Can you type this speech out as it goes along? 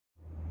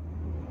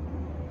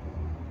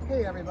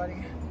Hey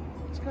everybody,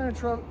 it's kind of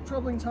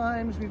troubling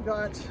times. We've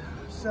got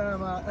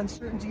some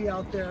uncertainty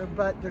out there,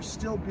 but there's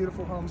still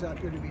beautiful homes out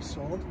here to be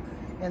sold.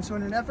 And so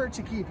in an effort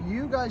to keep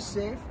you guys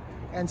safe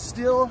and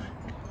still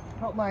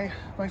help my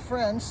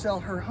friend sell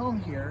her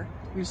home here,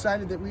 we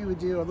decided that we would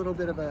do a little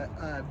bit of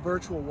a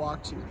virtual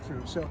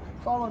walkthrough. So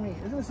follow me.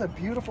 Isn't this a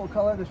beautiful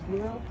color, this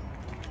blue?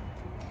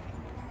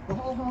 The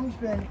whole home's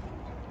been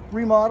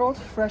remodeled,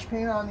 fresh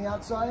paint on the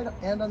outside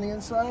and on the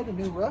inside, a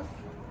new roof.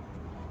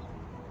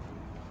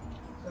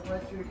 So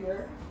right through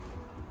here.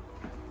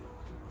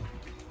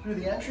 Through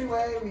the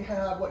entryway, we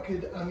have what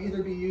could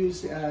either be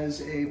used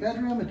as a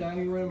bedroom, a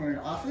dining room, or an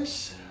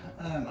office.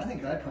 I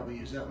think I'd probably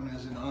use that one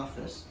as an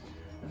office.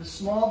 We have a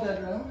small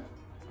bedroom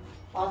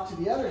off to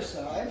the other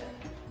side,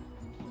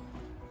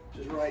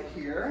 which is right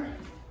here.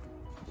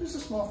 Just a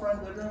small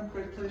front bedroom,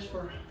 great place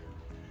for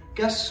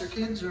guests or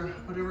kids or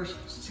whatever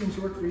seems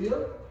to work for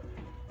you.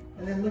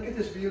 And then look at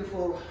this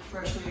beautiful,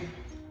 freshly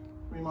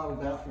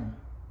remodeled bathroom.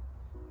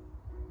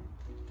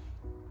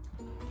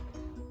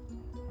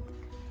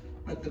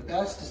 But the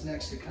best is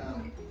next to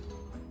come.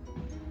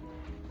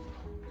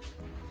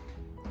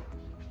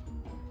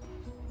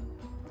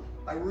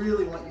 I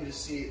really want you to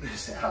see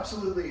this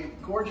absolutely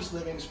gorgeous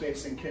living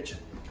space and kitchen.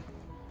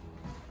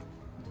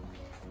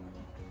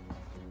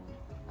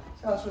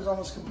 This house was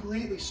almost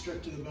completely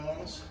stripped to the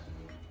bones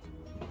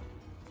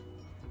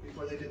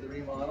before they did the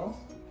remodel.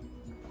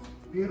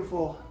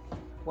 Beautiful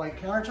white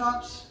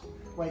countertops,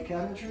 white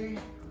cabinetry,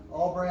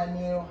 all brand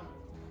new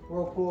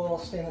Whirlpool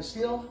stainless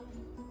steel.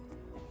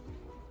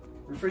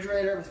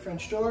 Refrigerator with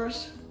French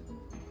doors.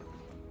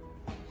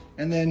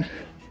 And then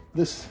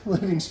this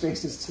living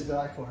space is to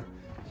die for.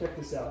 Check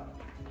this out.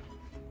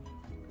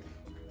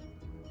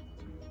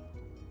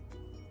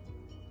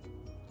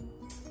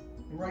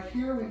 And right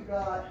here we've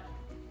got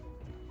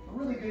a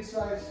really good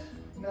sized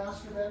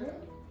master bedroom.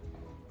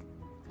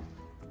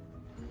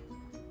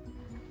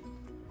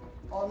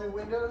 All new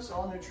windows,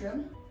 all new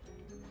trim.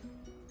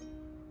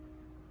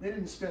 They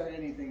didn't spare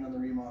anything on the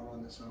remodel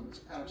on this home.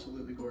 It's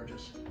absolutely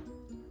gorgeous.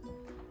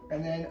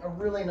 And then a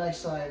really nice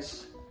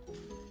size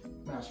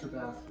master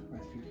bath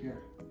right through here.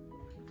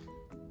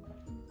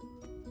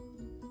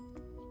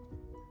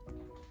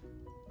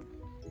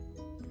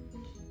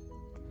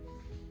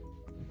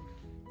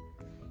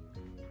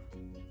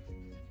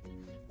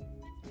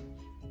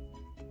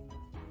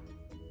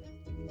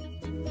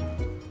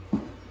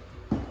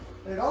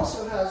 It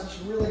also has this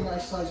really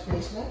nice sized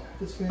basement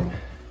that's been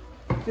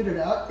fitted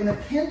out. In a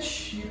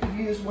pinch, you could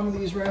use one of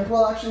these rooms.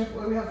 Well, actually,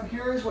 what we have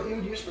here is what you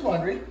would use for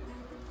laundry.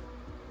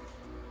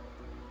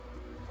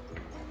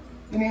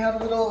 Then you have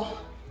a little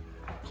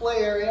play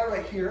area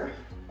right here.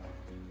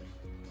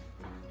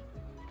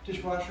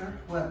 Dishwasher,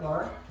 wet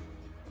bar.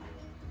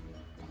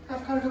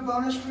 Have kind of a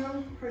bonus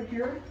room right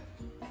here.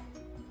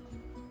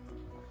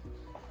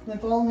 Then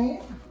follow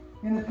me.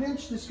 In a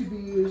pinch, this could be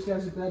used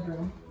as a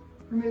bedroom,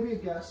 or maybe a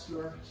guest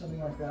or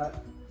something like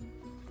that.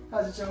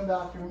 Has its own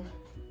bathroom.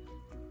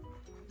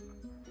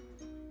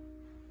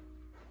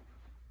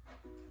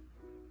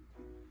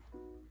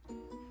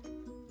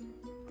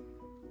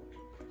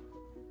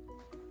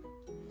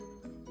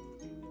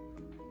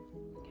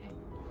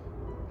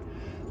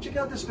 Check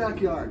out this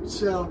backyard.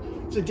 So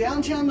it's a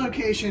downtown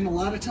location. A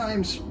lot of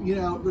times, you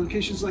know,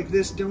 locations like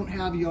this don't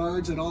have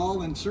yards at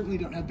all and certainly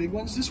don't have big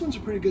ones. This one's a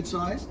pretty good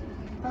size.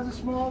 Has a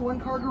small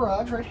one-car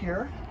garage right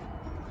here.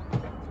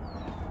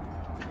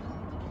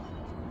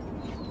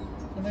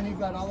 And then you've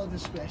got all of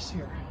this space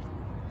here.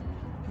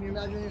 Can you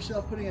imagine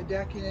yourself putting a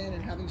deck in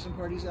and having some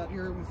parties out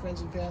here with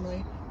friends and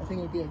family? I think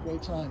it would be a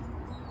great time.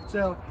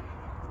 So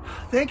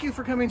thank you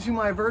for coming to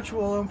my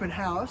virtual open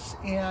house.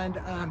 And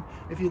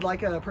if you'd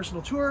like a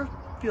personal tour,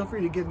 feel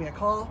free to give me a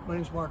call. My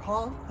name is Mark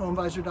Hall,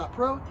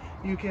 homevisor.pro.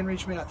 You can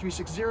reach me at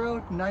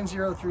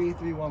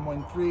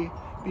 360-903-3113.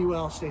 Be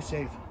well, stay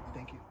safe.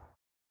 Thank you.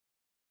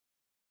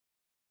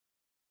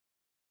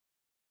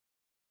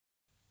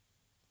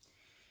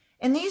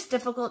 In these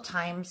difficult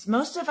times,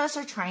 most of us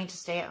are trying to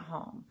stay at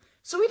home.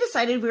 So we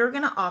decided we were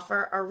going to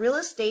offer our real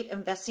estate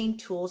investing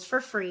tools for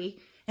free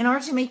in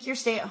order to make your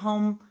stay at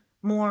home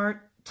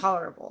more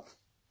tolerable.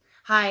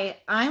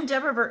 Hi, I'm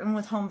Deborah Burton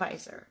with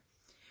HomeVisor.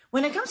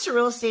 When it comes to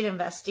real estate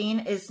investing,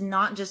 it's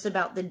not just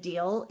about the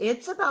deal,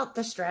 it's about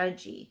the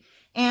strategy.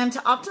 And to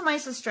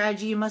optimize the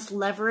strategy, you must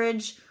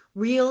leverage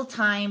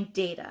real-time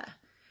data.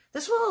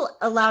 This will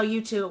allow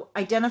you to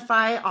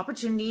identify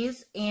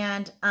opportunities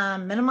and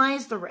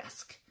minimize the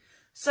risk.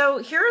 So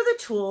here are the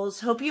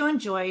tools. Hope you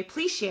enjoy.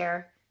 Please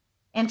share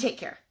and take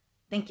care.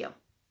 Thank you.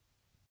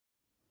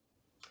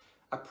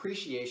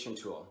 Appreciation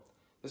tool.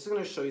 This is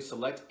going to show you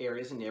select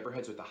areas and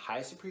neighborhoods with the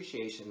highest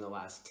appreciation in the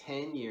last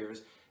 10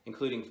 years,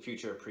 including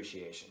future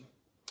appreciation.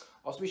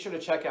 Also be sure to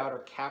check out our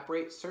cap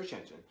rate search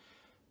engine.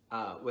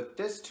 With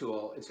this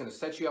tool, it's going to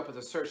set you up with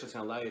a search that's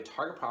going to allow you to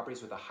target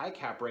properties with a high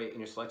cap rate in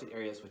your selected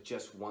areas with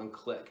just one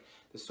click.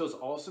 This tool is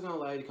also going to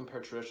allow you to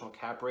compare traditional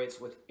cap rates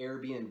with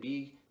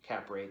Airbnb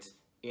cap rates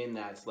in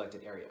that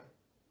selected area.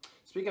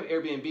 Speaking of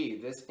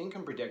Airbnb, this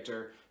income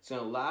predictor is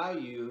going to allow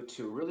you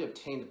to really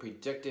obtain the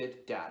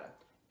predicted data.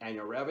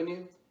 annual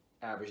revenue,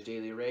 average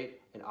daily rate,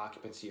 and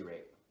occupancy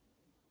rate.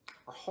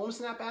 Our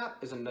HomeSnap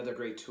app is another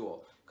great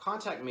tool.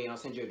 Contact me and I'll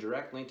send you a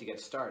direct link to get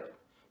started.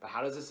 But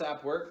how does this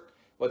app work?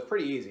 Well, it's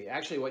pretty easy.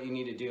 Actually, what you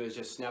need to do is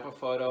just snap a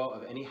photo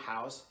of any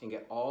house and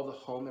get all the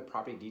home and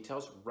property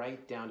details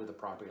right down to the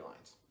property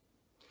lines.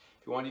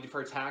 If you want to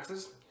defer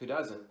taxes, who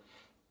doesn't?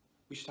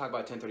 We should talk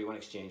about 1031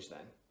 exchange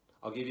then.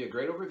 I'll give you a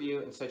great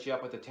overview and set you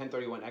up with a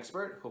 1031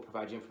 expert who will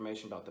provide you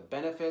information about the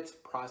benefits,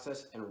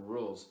 process, and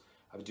rules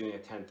of doing a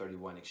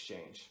 1031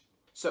 exchange.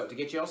 So to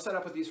get you all set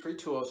up with these free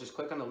tools, just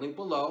click on the link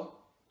below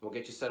and we'll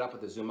get you set up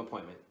with a Zoom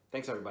appointment.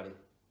 Thanks, everybody.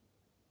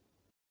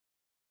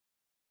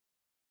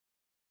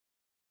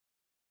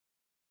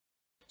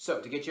 So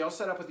to get you all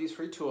set up with these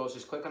free tools,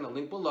 just click on the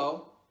link below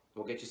and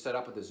we'll get you set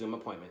up with a Zoom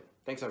appointment.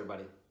 Thanks,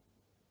 everybody.